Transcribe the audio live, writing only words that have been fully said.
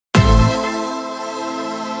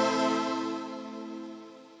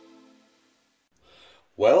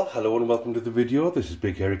Well, hello and welcome to the video. This is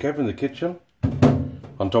Big Hairy Kev in the kitchen,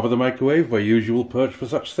 on top of the microwave, my usual perch for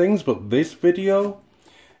such things, but this video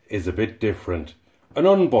is a bit different. An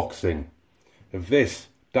unboxing of this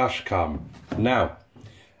dash cam. Now,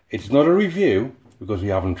 it's not a review because we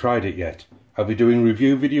haven't tried it yet. I'll be doing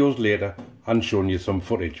review videos later and showing you some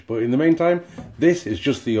footage, but in the meantime, this is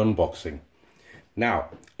just the unboxing. Now,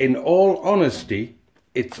 in all honesty,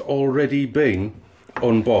 it's already been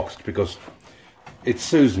unboxed because it's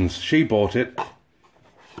Susan's. She bought it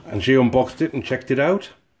and she unboxed it and checked it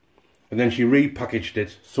out, and then she repackaged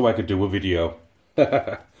it so I could do a video.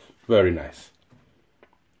 Very nice.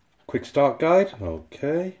 Quick start guide.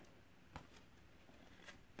 Okay.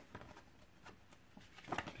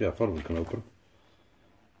 Yeah, I thought it was going to open.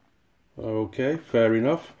 Okay, fair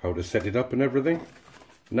enough. How to set it up and everything.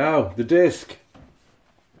 Now, the disc.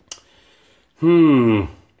 The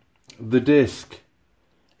disc.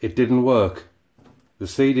 It didn't work. The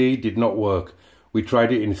CD did not work. We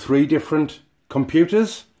tried it in 3 different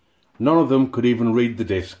computers. None of them could even read the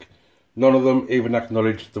disc. None of them even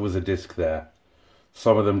acknowledged there was a disc there.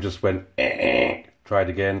 Some of them just went, tried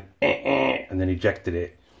again, and then ejected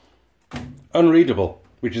it. Unreadable,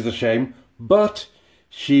 which is a shame. But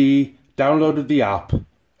she downloaded the app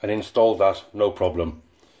and installed that, no problem.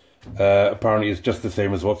 Apparently it's just the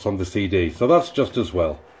same as what's on the CD. So that's just as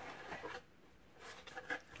well.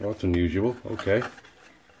 Oh, that's unusual. Okay.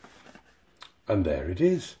 And there it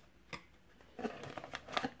is.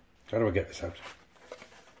 How do I get this out?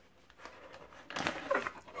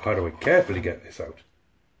 How do I carefully get this out?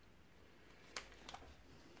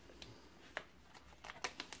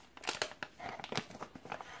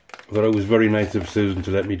 I thought it was very nice of Susan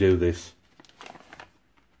to let me do this.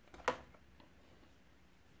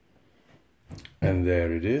 And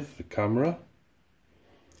there it is, the camera.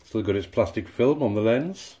 Still got its plastic film on the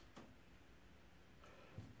lens.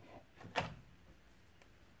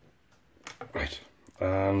 Right,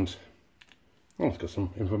 and it's got some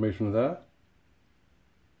information there.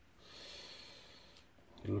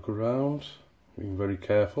 You look around, being very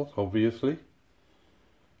careful, obviously.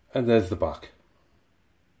 And there's the back,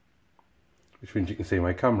 which means you can see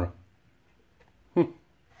my camera. See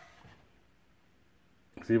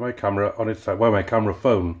my camera on its side, well, my camera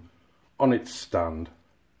phone on its stand,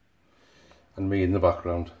 and me in the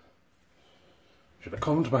background. Should have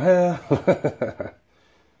combed my hair.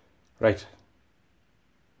 Right.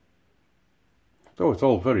 Oh, it's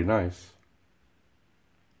all very nice.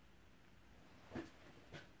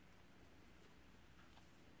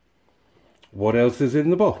 What else is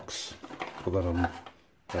in the box? Put that on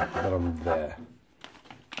there.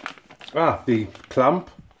 Ah, the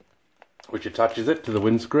clamp, which attaches it to the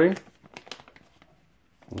windscreen.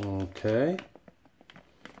 Okay.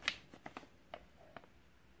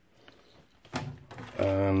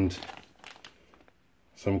 And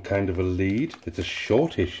some kind of a lead. It's a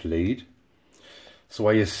shortish lead. So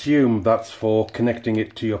I assume that's for connecting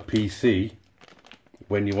it to your PC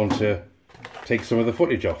when you want to take some of the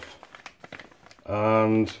footage off.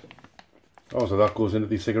 And oh, so that goes into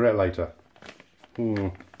the cigarette lighter.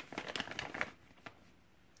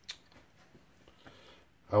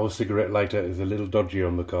 Our cigarette lighter is a little dodgy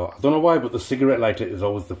on the car. I don't know why, but the cigarette lighter is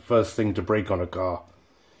always the first thing to break on a car.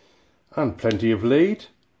 And plenty of lead.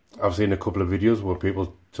 I've seen a couple of videos where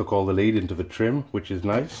people took all the lead into the trim, which is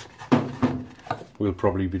nice. We'll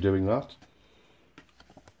probably be doing that.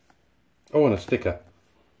 Oh, and a sticker,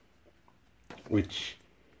 which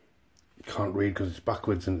you can't read because it's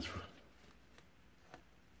backwards and it's...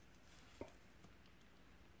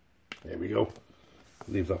 There we go.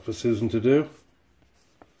 Leave that for Susan to do.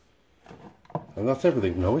 And that's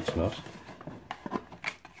everything. No, it's not.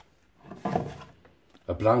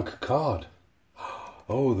 A blank card.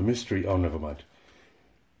 Oh, the mystery. Oh, never mind.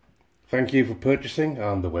 Thank you for purchasing,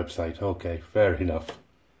 and the website. Okay, fair enough.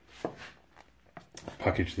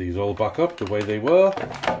 Package these all back up the way they were.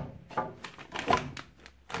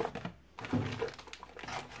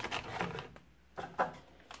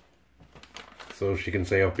 So she can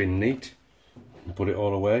say I've been neat and put it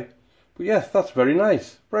all away. But yes, that's very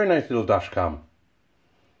nice. Very nice little dash cam.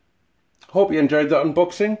 Hope you enjoyed that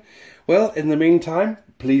unboxing. Well, in the meantime,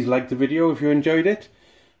 please like the video if you enjoyed it.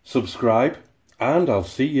 Subscribe, and I'll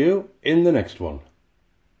see you in the next one.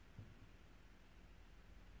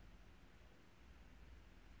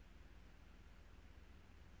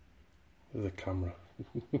 The camera.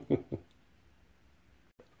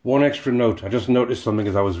 One extra note. I just noticed something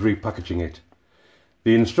as I was repackaging it.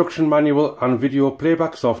 The instruction manual and video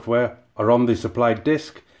playback software are on the supplied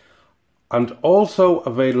disc and also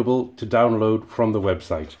available to download from the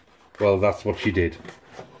website. Well, that's what she did.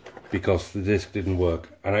 because the disc didn't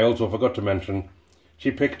work. And I also forgot to mention, she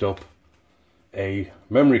picked up a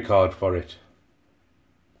memory card for it,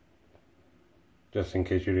 just in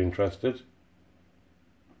case you're interested.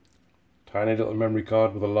 Tiny little memory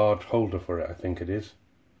card with a large holder for it, I think it is.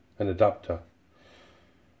 An adapter.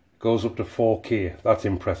 Goes up to 4K. That's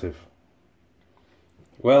impressive.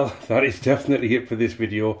 Well, that is definitely it for this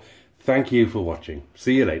video. Thank you for watching.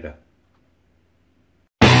 See you later.